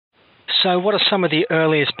So what are some of the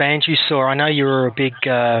earliest bands you saw? I know you were a big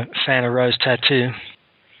fan of Rose Tattoo.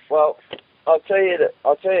 Well, I'll tell you.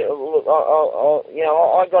 Look,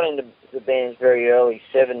 I got into the bands very early.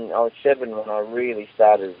 I was 7 when I really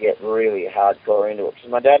started to get really hardcore into it, because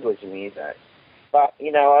my dad was a muso. But,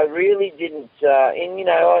 I really didn't,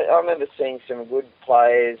 I remember seeing some good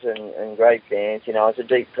players and great bands. I was a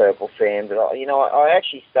Deep Purple fan, but, I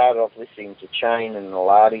actually started off listening to Chain and the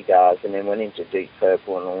La-Di-Dahs, and then went into Deep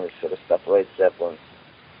Purple and all this sort of stuff, Led Zeppelin.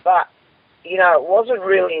 But, it wasn't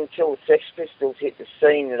really until the Sex Pistols hit the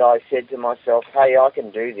scene that I said to myself, hey, I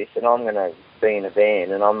can do this, and I'm going to be in a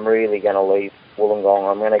band, and I'm really going to leave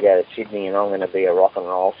Wollongong. I'm going to go to Sydney, and I'm going to be a rock and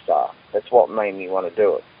roll star. That's what made me want to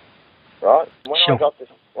do it. Right?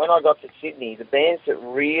 When I got to Sydney, the bands that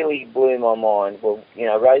really blew my mind were,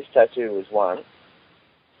 Rose Tattoo was one.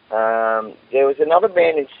 There was another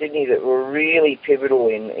band in Sydney that were really pivotal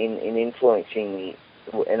in influencing me,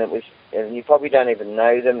 and you probably don't even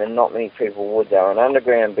know them, and not many people would. They were an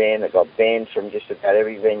underground band that got banned from just about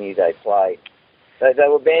every venue they played. They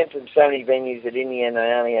were banned from so many venues that in the end they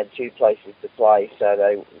only had 2 places to play, so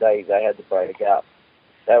they had to break up.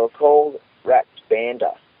 They were called Rats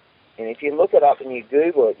Banda. And if you look it up and you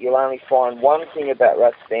Google it, you'll only find one thing about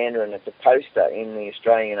Rats Banda, and it's a poster in the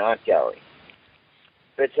Australian Art Gallery.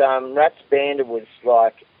 But Rats Banda was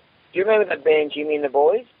like... Do you remember that band Jimmy and the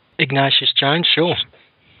Boys? Ignatius Jones, sure.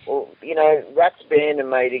 Well, Rats Banda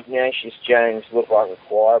made Ignatius Jones look like a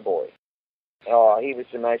choir boy. Oh, he was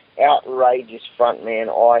the most outrageous frontman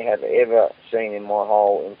I have ever seen in my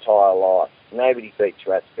whole entire life. Nobody beats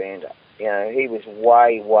Rats Banda. He was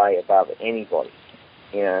way, way above anybody.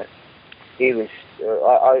 He was,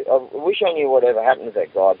 I wish I knew whatever happened to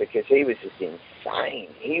that guy, because he was just insane.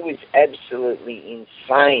 He was absolutely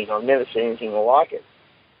insane. I've never seen anything like it.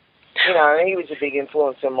 He was a big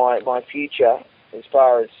influence on my future, as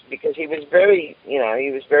far as, because he was very,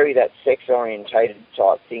 that sex-orientated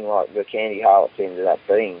type thing, like the Candy Harlots ended up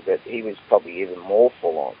being, but he was probably even more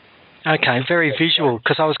full-on. Okay, very visual,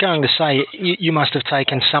 because I was going to say you must have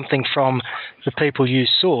taken something from the people you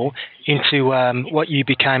saw into what you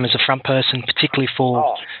became as a front person, particularly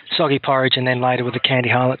for Soggy Porridge and then later with the Candy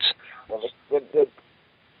Harlots. Well,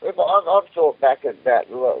 I've thought back about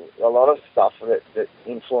a lot of stuff that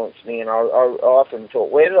influenced me, and I often thought,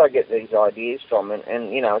 where did I get these ideas from? And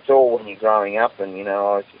it's all when you're growing up, and,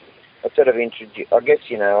 I sort of introduced, I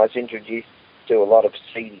was introduced to a lot of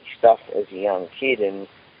seedy stuff as a young kid, and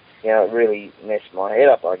it really messed my head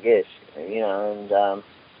up, I guess, and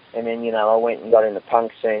then, I went and got in the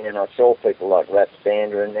punk scene, and I saw people like Rats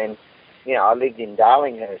Banda, and then, I lived in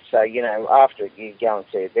Darlinghurst, so, after you go and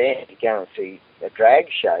see a band, you go and see a drag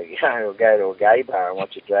show, or go to a gay bar and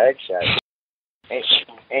watch a drag show. And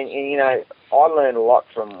I learned a lot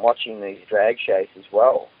from watching these drag shows as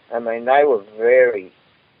well. I mean,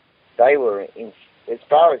 as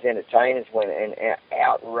far as entertainers went, and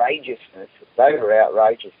outrageousness, they were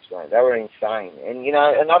outrageous, mate. They were insane. And,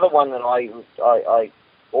 another one that I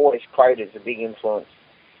always quote as a big influence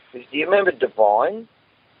is, do you remember Divine?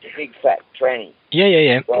 The big fat tranny.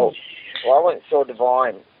 Yeah. Well, I went and saw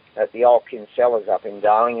Divine at the old Kinsellas up in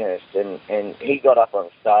Darlinghurst, and he got up on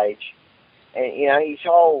stage, and, his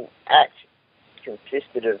whole act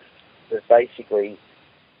consisted of basically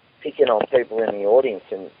picking on people in the audience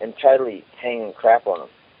and totally hanging crap on them.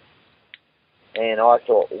 And I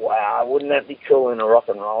thought, wow, wouldn't that be cool in a rock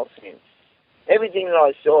and roll sense? Everything that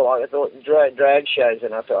I saw, I thought drag shows,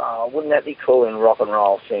 and I thought, oh, wouldn't that be cool in a rock and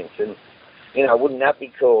roll sense? And, wouldn't that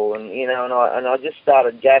be cool? And, and I just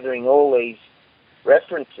started gathering all these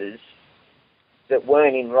references that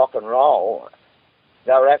weren't in rock and roll.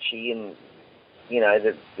 They were actually in,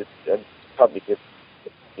 probably the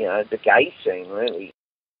gay scene, really.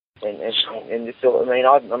 And just sort of,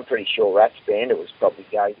 I'm pretty sure Rats Banda was probably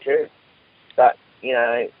gay too. But,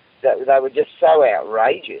 they were just so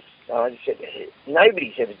outrageous. And I just said,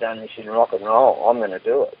 nobody's ever done this in rock and roll. I'm going to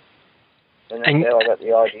do it. And that's how I got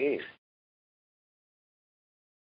the idea.